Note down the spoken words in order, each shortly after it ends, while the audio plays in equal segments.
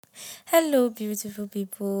Hello, beautiful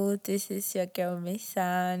people. This is your girl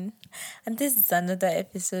Maysan, and this is another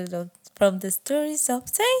episode of From the Stories of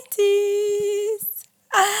 20s.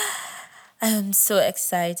 I'm so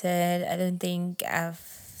excited. I don't think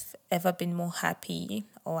I've ever been more happy,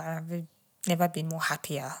 or I've never been more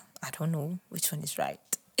happier. I don't know which one is right.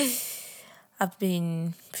 I've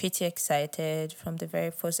been pretty excited from the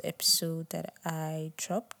very first episode that I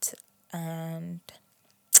dropped, and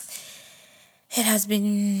it has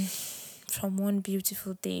been from one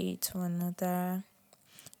beautiful day to another,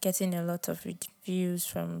 getting a lot of reviews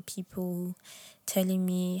from people telling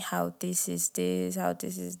me how this is this, how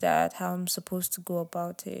this is that, how I'm supposed to go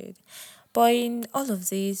about it. But in all of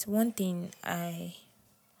this, one thing I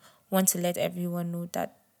want to let everyone know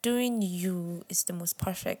that doing you is the most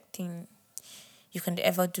perfect thing you can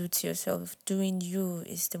ever do to yourself. Doing you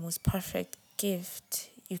is the most perfect gift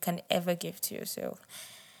you can ever give to yourself.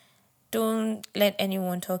 Don't let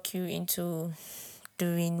anyone talk you into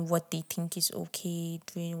doing what they think is okay,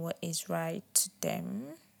 doing what is right to them.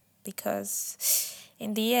 Because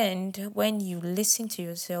in the end, when you listen to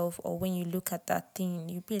yourself or when you look at that thing,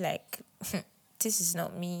 you'll be like, this is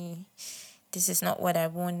not me. This is not what I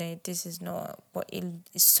wanted. This is not what it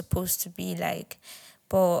is supposed to be like.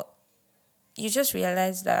 But you just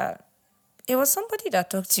realize that it was somebody that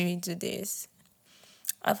talked you into this.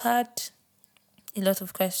 I've had a lot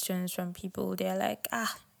of questions from people. They're like,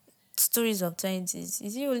 stories of 20s.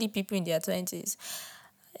 Is it only people in their 20s?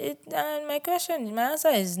 And my answer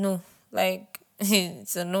is no. Like,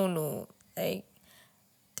 it's a no no. Like,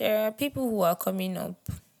 there are people who are coming up,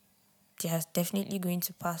 they are definitely going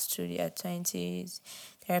to pass through their 20s.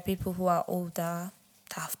 There are people who are older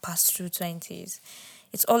that have passed through 20s.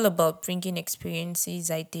 It's all about bringing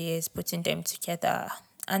experiences, ideas, putting them together,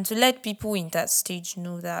 and to let people in that stage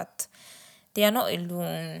know that they are not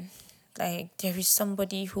alone. Like, there is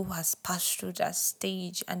somebody who has passed through that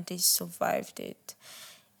stage and they survived it.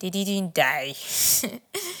 They didn't die.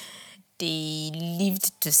 They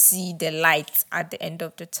lived to see the light at the end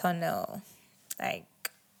of the tunnel. Like,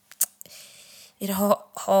 it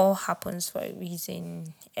all happens for a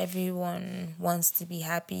reason. Everyone wants to be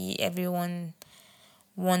happy. Everyone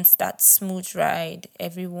wants that smooth ride.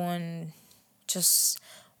 Everyone just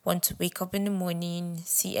want to wake up in the morning,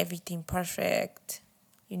 see everything perfect.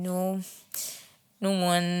 You know, no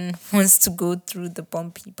one wants to go through the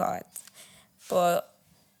bumpy part. But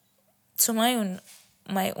to my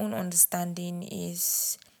own understanding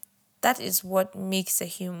is that is what makes a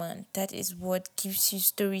human. That is what gives you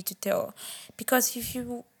story to tell. Because if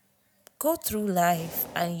you go through life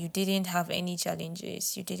and you didn't have any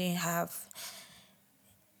challenges, you didn't have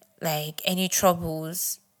like any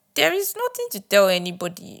troubles, there is nothing to tell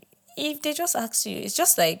anybody. If they just ask you, it's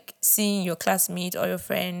just like seeing your classmate or your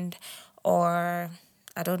friend or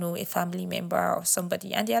I don't know, a family member or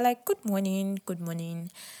somebody, and they're like, good morning, good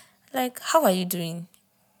morning. Like, how are you doing?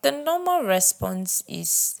 The normal response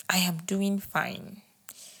is, I am doing fine.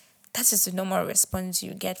 That is the normal response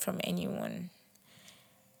you get from anyone.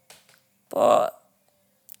 But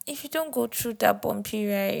if you don't go through that bumpy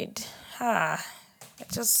ride, I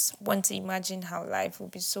just want to imagine how life will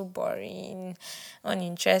be so boring,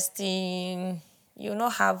 uninteresting. You'll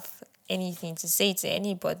not have anything to say to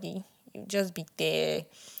anybody. You'll just be there.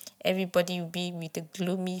 Everybody will be with a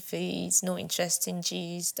gloomy face, no interesting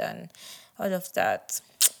gist, and all of that.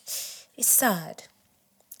 It's sad,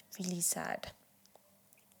 really sad.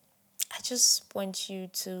 I just want you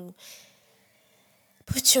to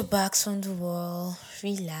put your backs on the wall,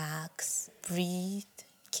 relax, breathe,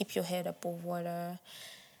 keep your head above water,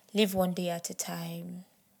 live one day at a time,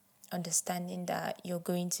 understanding that you're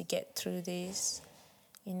going to get through this,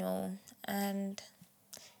 and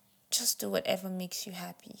just do whatever makes you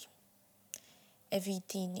happy.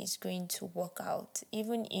 Everything is going to work out,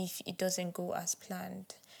 even if it doesn't go as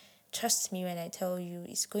planned. Trust me when I tell you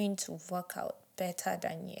it's going to work out better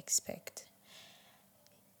than you expect.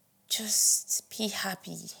 Just be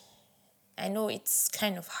happy. I know it's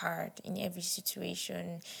kind of hard in every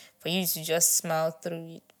situation for you to just smile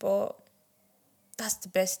through it, but that's the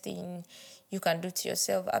best thing you can do to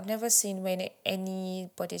yourself. I've never seen when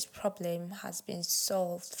anybody's problem has been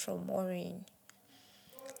solved from worrying.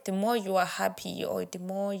 The more you are happy or the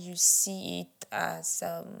more you see it as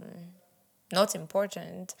not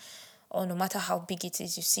important, or no matter how big it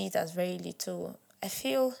is, you see it as very little. I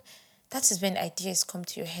feel that is when ideas come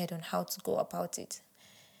to your head on how to go about it.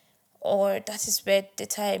 Or that is where the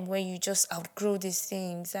time where you just outgrow these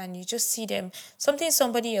things and you just see them, something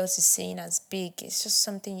somebody else is saying as big, it's just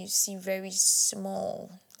something you see very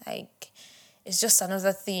small. Like, It's just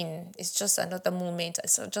another thing. It's just another moment.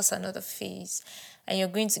 It's just another phase. And you're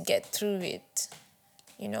going to get through it.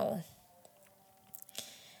 You know,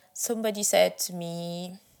 somebody said to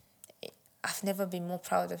me, I've never been more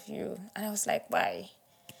proud of you. And I was like, why?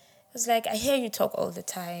 I was like, I hear you talk all the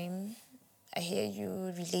time. I hear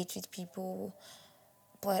you relate with people.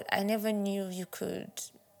 But I never knew you could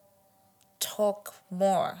talk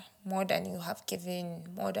more than you have given,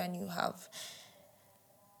 more than you have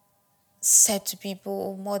said to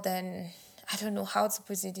people, more than, I don't know how to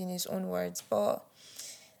put it in his own words, but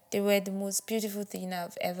they were the most beautiful thing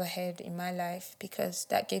I've ever heard in my life, because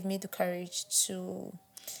that gave me the courage to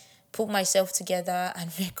put myself together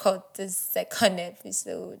and record this second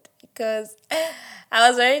episode, because I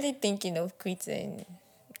was already thinking of quitting.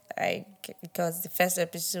 Like, because the first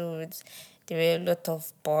episode, there were a lot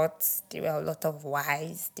of buts, there were a lot of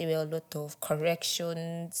whys, there were a lot of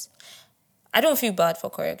corrections. I don't feel bad for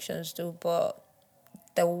corrections though, but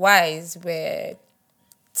the whys were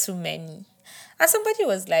too many. And somebody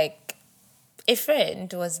was like, a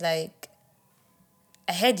friend was like,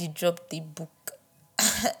 I heard you dropped the book.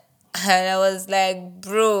 And I was like,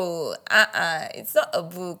 bro, it's not a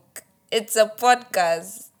book. It's a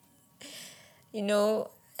podcast, you know?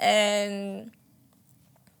 And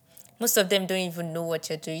most of them don't even know what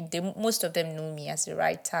you're doing. Most of them know me as a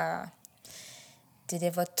writer. They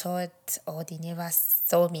never thought, or they never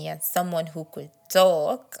saw me as someone who could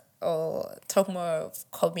talk, or talk more of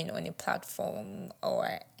coming on a platform,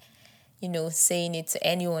 or, saying it to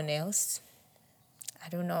anyone else. I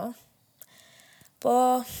don't know.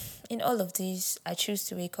 But in all of this, I choose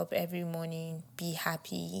to wake up every morning, be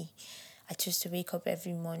happy. I choose to wake up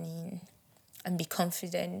every morning and be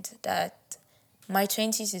confident that my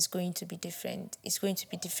 20s is going to be different. It's going to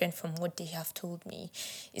be different from what they have told me.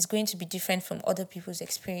 It's going to be different from other people's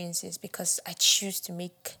experiences, because I choose to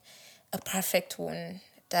make a perfect one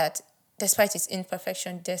that, despite its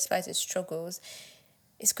imperfection, despite its struggles,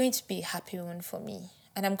 it's going to be a happy one for me.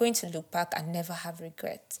 And I'm going to look back and never have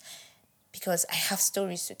regrets, because I have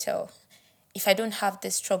stories to tell. If I don't have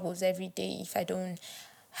these troubles every day, if I don't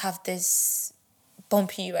have this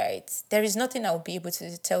bumpy rides, there is nothing I will be able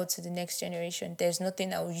to tell to the next generation. There's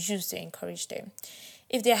nothing I will use to encourage them.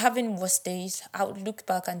 If they're having worse days, I would look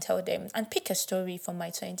back and tell them, and pick a story from my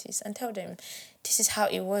 20s and tell them, this is how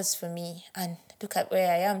it was for me, and look at where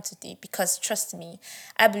I am today. Because trust me,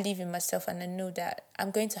 I believe in myself, and I know that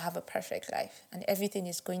I'm going to have a perfect life, and everything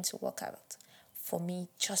is going to work out for me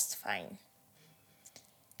just fine.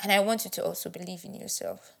 And I want you to also believe in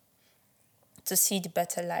yourself, to see the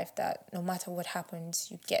better life, that no matter what happens,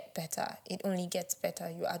 you get better. It only gets better.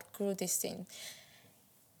 You outgrow this thing.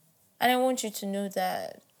 And I want you to know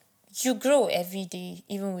that you grow every day,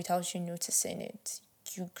 even without you noticing it.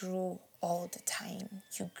 You grow all the time.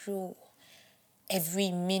 You grow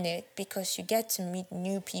every minute, because you get to meet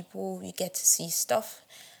new people, you get to see stuff.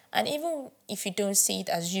 And even if you don't see it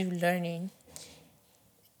as you learning,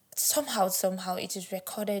 somehow it is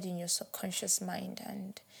recorded in your subconscious mind,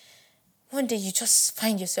 and one day you just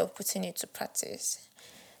find yourself putting it to practice.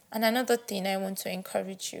 And another thing I want to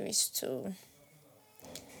encourage you is to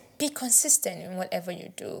be consistent in whatever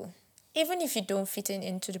you do. Even if you don't fit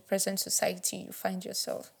into the present society you find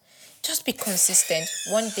yourself, just be consistent.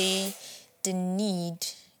 One day the need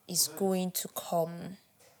is going to come.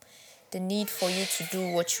 The need for you to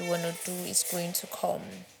do what you want to do is going to come.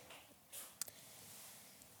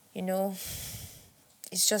 You know,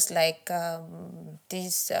 it's just like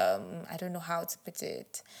this, I don't know how to put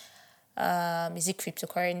it. Is it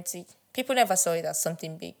cryptocurrency? People never saw it as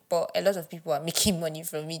something big, but a lot of people are making money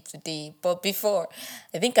from it today. But before,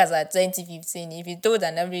 I think as at 2015, if you told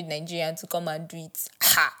an average Nigerian to come and do it,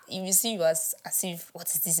 you will see you as if, what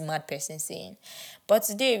is this mad person saying? But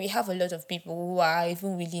today, we have a lot of people who are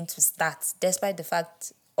even willing to start, despite the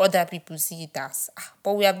fact other people see it as,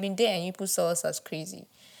 but we have been there and people saw us as crazy.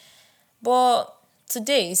 But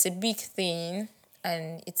today, it's a big thing,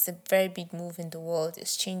 and it's a very big move in the world.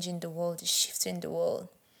 It's changing the world, it's shifting the world.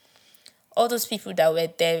 All those people that were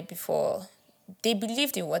there before, they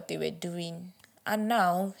believed in what they were doing, and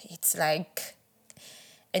now it's like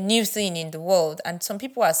a new thing in the world, and some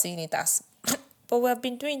people are seeing it as, but we have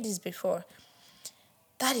been doing this before.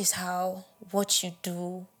 That is how what you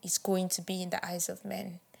do is going to be in the eyes of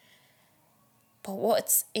men. But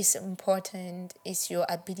what is important is your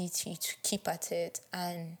ability to keep at it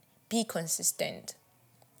and be consistent.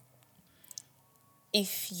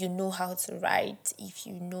 If you know how to write, if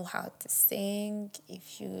you know how to sing,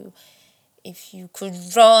 if you could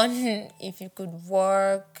run, if you could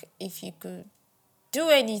work, if you could do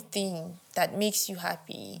anything that makes you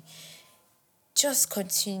happy, just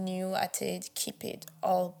continue at it, keep it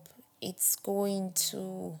up. It's going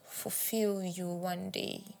to fulfill you one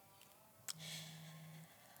day.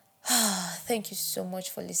 Thank you so much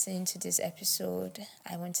for listening to this episode.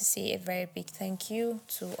 I want to say a very big thank you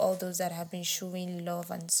to all those that have been showing love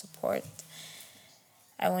and support.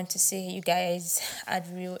 I want to say you guys are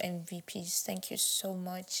real MVPs. Thank you so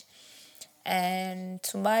much. And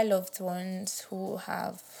to my loved ones who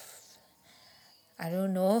have, I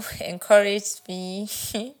don't know, encouraged me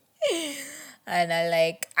and I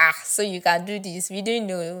like, so you can do this. We don't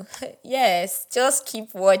know. Yes, just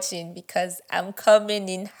keep watching because I'm coming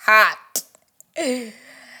in hot.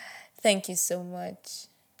 Thank you so much.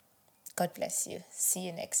 God bless you. See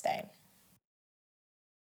you next time.